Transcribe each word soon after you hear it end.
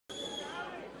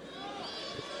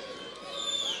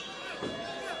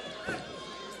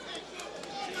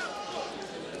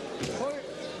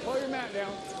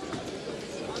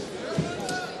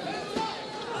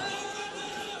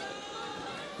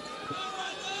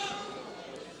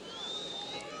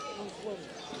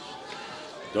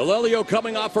Alelio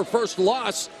coming off her first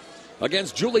loss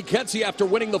against Julie Ketsey after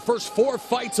winning the first 4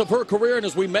 fights of her career. And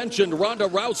as we mentioned, Ronda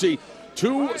Rousey,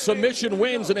 2 submission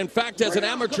wins. And in fact, as an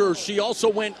amateur, she also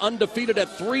went undefeated at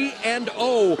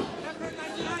 3-0.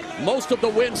 Most of the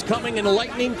wins coming in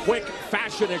lightning quick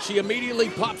fashion as she immediately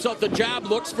pops out the jab,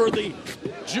 looks for the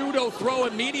judo throw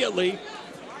immediately,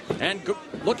 and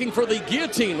looking for the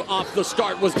guillotine off the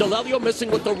start was Alelio, missing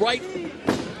with the right.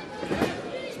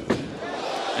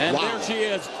 And wow, there she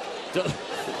is.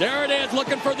 There it is,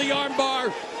 looking for the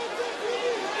armbar.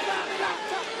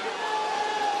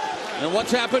 And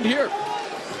what's happened here?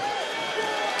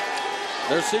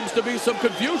 There seems to be some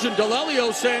confusion.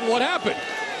 Alelio saying, what happened?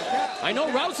 I know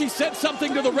Rousey said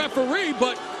something to the referee,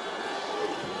 but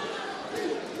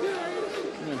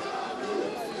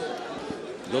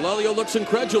Alelio looks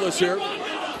incredulous here.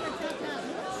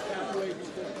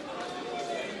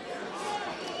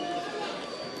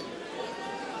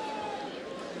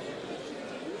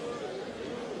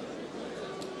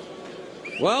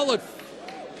 Well,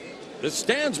 it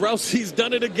stands. Rousey's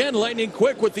done it again, lightning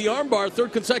quick with the armbar,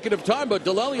 3rd consecutive time, but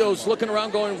Alelio's looking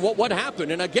around going, what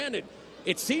happened? And again,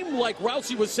 it seemed like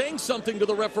Rousey was saying something to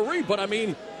the referee, but I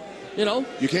mean, you know,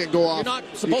 you can't go off. You're not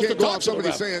supposed to go talk off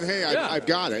somebody saying, "Hey, I've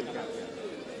got it."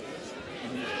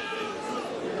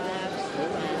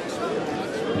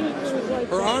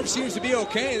 Her arm seems to be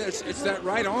okay. It's that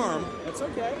right arm. That's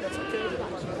okay. That's okay.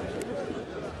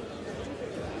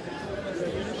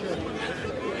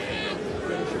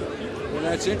 Well,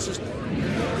 that's interesting.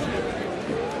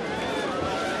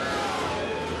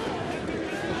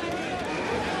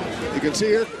 You can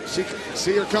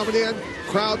see her coming in,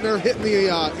 crowding her, hitting the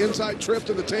inside trip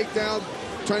to the takedown,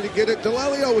 trying to get it.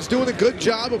 Alelio was doing a good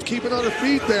job of keeping on her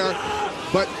feet there,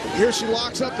 but here she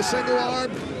locks up the single arm,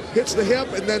 hits the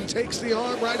hip, and then takes the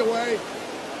arm right away.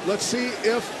 Let's see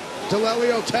if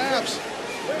Alelio taps.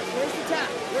 Where's the tap?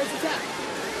 Where's the tap?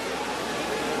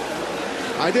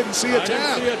 I didn't see a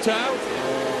tap. I didn't see a tap.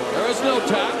 There is no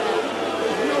tap.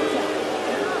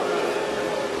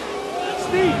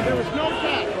 Steve, there was no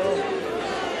tap, bro.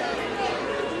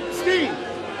 Steve,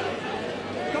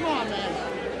 come on, man.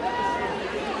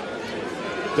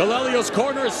 Alelio's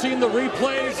corner has seen the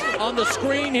replays on the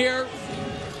screen here.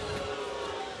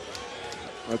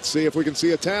 Let's see if we can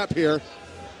see a tap here.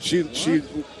 She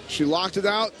locked it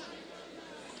out,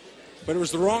 but it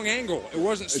was the wrong angle. It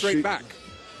wasn't straight back.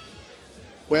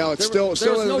 Well, it's still at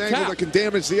an angle that can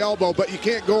damage the elbow, but you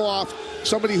can't go off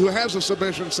somebody who has a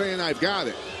submission saying, "I've got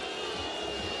it."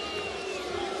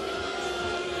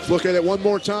 Let's look at it one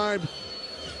more time.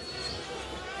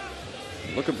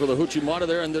 Looking for the Huchimata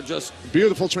there, and they're just...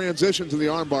 Beautiful transition to the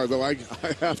armbar, though, I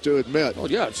have to admit. Oh,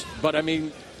 yes, but I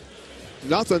mean...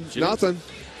 Nothing.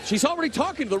 She's already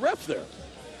talking to the ref there.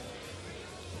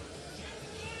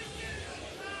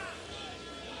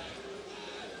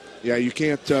 Yeah, you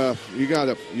can't. You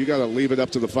gotta leave it up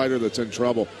to the fighter that's in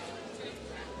trouble.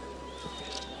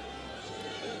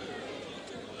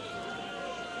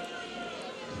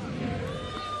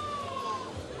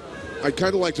 I'd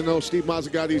kind of like to know Steve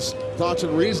Mazzagati's thoughts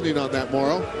and reasoning on that,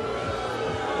 Mauro.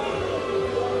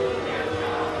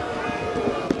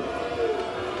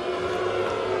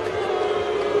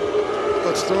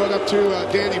 Let's throw it up to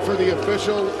Danny for the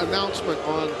official announcement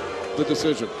on the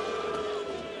decision.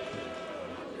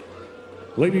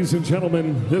 Ladies and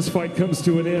gentlemen, this fight comes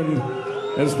to an end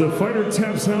as the fighter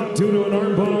taps out due to an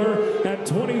armbar at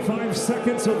 25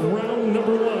 seconds of round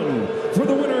number 1. For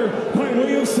the winner, by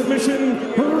way of submission,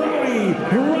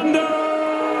 Ronda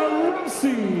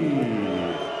Rousey.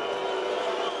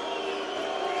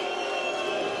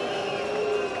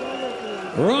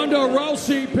 Ronda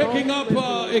Rousey picking up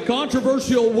a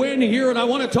controversial win here, and I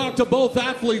want to talk to both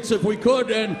athletes if we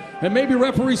could, and maybe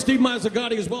referee Steve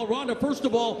Mazzagati as well. Ronda, first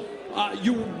of all,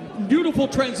 you beautiful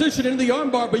transition into the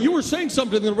armbar, but you were saying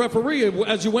something to the referee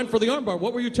as you went for the armbar.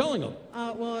 What were you telling him?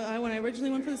 When I originally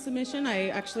went for the submission, I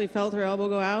actually felt her elbow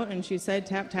go out, and she said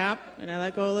tap, tap, and I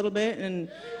let go a little bit,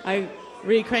 and I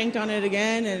re-cranked on it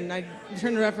again, and I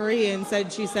turned to the referee and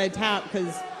said she said tap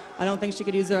because I don't think she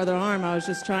could use her other arm. I was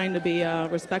just trying to be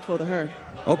respectful to her.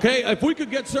 Okay, if we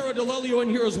could get Sarah Alelio in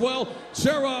here as well.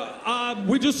 Sarah,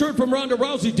 we just heard from Ronda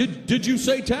Rousey. Did you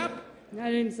say tap? I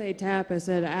didn't say tap. I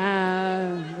said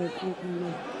ah.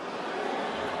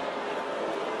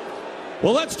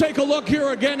 Well, let's take a look here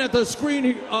again at the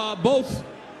screen. Both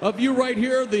of you right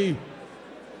here. The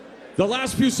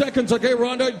last few seconds. Okay,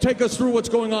 Ronda, take us through what's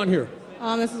going on here.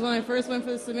 This is when I first went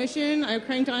for the submission. I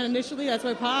cranked on initially. That's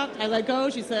why I popped. I let go.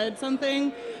 She said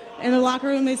something. In the locker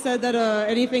room, they said that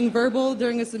anything verbal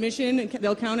during a submission,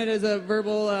 they'll count it as a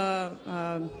verbal,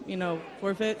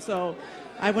 forfeit. So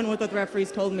I went with what the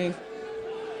referees told me.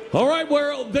 All right,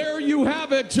 well, there you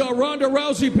have it. Ronda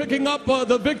Rousey picking up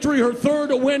the victory, her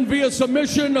third win via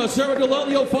submission. Sarah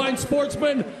Alelio, fine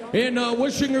sportsman, and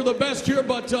wishing her the best here,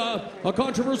 but a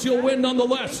controversial win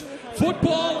nonetheless.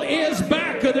 Football is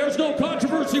back. There's no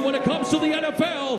controversy when it comes to the NFL.